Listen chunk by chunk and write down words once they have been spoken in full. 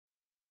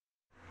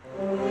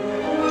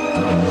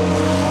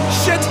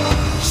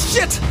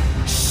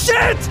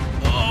Shit! Shit!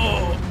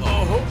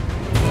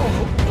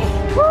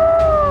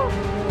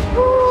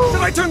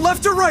 Should I turn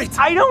left or right?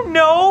 I don't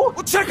know!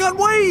 Well, check on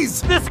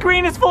Waze! The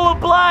screen is full of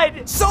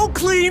blood! So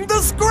clean the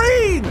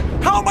screen!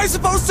 How am I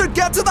supposed to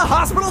get to the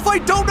hospital if I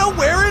don't know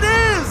where it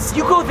is?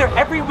 You go there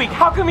every week.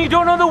 How come you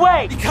don't know the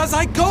way? Because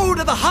I go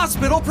to the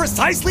hospital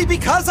precisely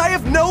because I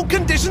have no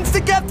conditions to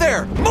get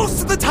there.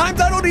 Most of the times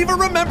I don't even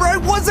remember I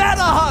was at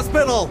a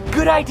hospital.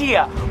 Good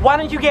idea. Why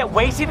don't you get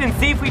wasted and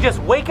see if we just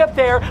wake up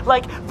there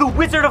like the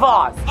Wizard of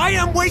Oz? I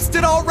am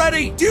wasted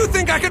already. Do you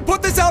think I can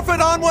put this outfit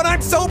on when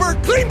I'm sober?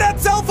 Clean that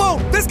cell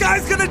phone. This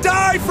guy's gonna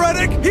die,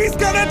 Fredick. He's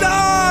gonna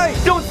die.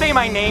 Don't say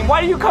my name.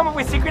 Why do you come up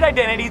with secret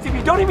identities if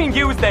you don't even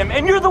use them?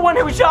 And you're the one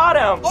who shot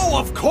him. Oh,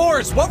 of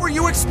course. What were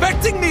you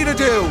expecting me to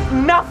do?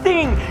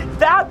 Nothing.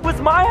 That was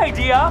my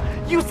idea.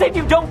 You said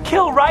you don't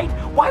kill, right?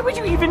 Why would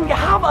you even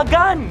have a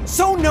gun?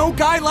 So no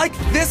guy like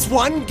this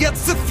one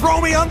gets to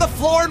throw me on the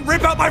floor and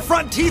rip out my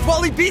front teeth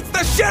while he beats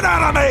the shit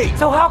out of me!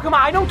 So how come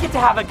I don't get to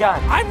have a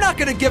gun? I'm not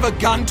gonna give a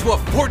gun to a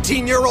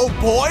 14-year-old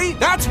boy!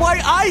 That's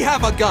why I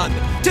have a gun!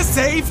 To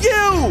save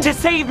you! To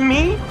save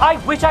me?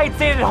 I wish I had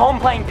stayed at home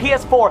playing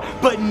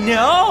PS4, but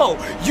no!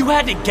 You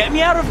had to get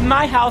me out of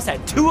my house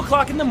at 2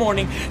 o'clock in the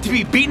morning to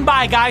be beaten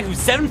by a guy who's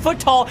 7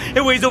 foot tall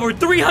and weighs over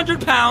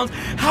 300 pounds.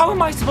 How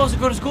am I supposed to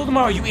go to school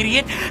tomorrow, you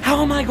idiot?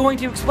 How am I going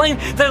to explain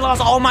that I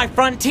lost all my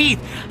front teeth?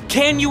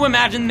 Can you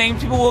imagine the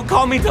names people will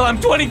call me till I'm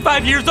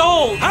 25 years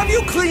old? Have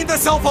you cleaned the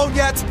cell phone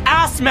yet?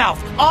 Ass mouth.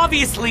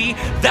 Obviously,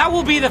 that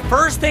will be the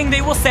first thing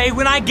they will say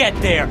when I get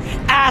there.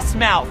 Ass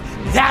mouth.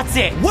 That's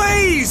it.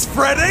 Waze,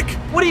 Fredick!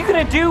 What are you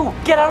gonna do?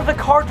 Get out of the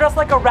car dressed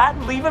like a rat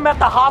and leave him at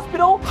the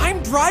hospital?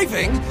 I'm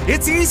driving.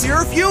 It's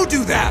easier if you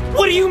do that.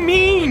 What do you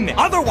mean?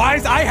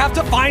 Otherwise, I have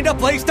to find a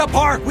place to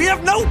park. We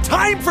have no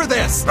time for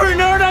this.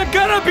 Bernard, I'm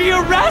gonna be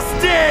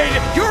arrested!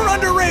 You're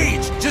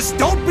underage. Just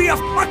don't be a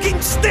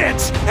fucking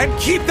snitch and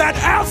keep that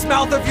ass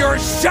mouth of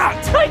yours shut.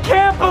 I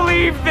can't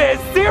believe this.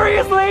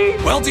 Seriously?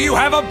 Well, do you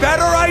have a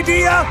better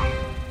idea?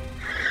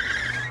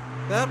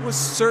 That was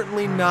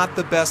certainly not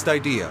the best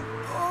idea.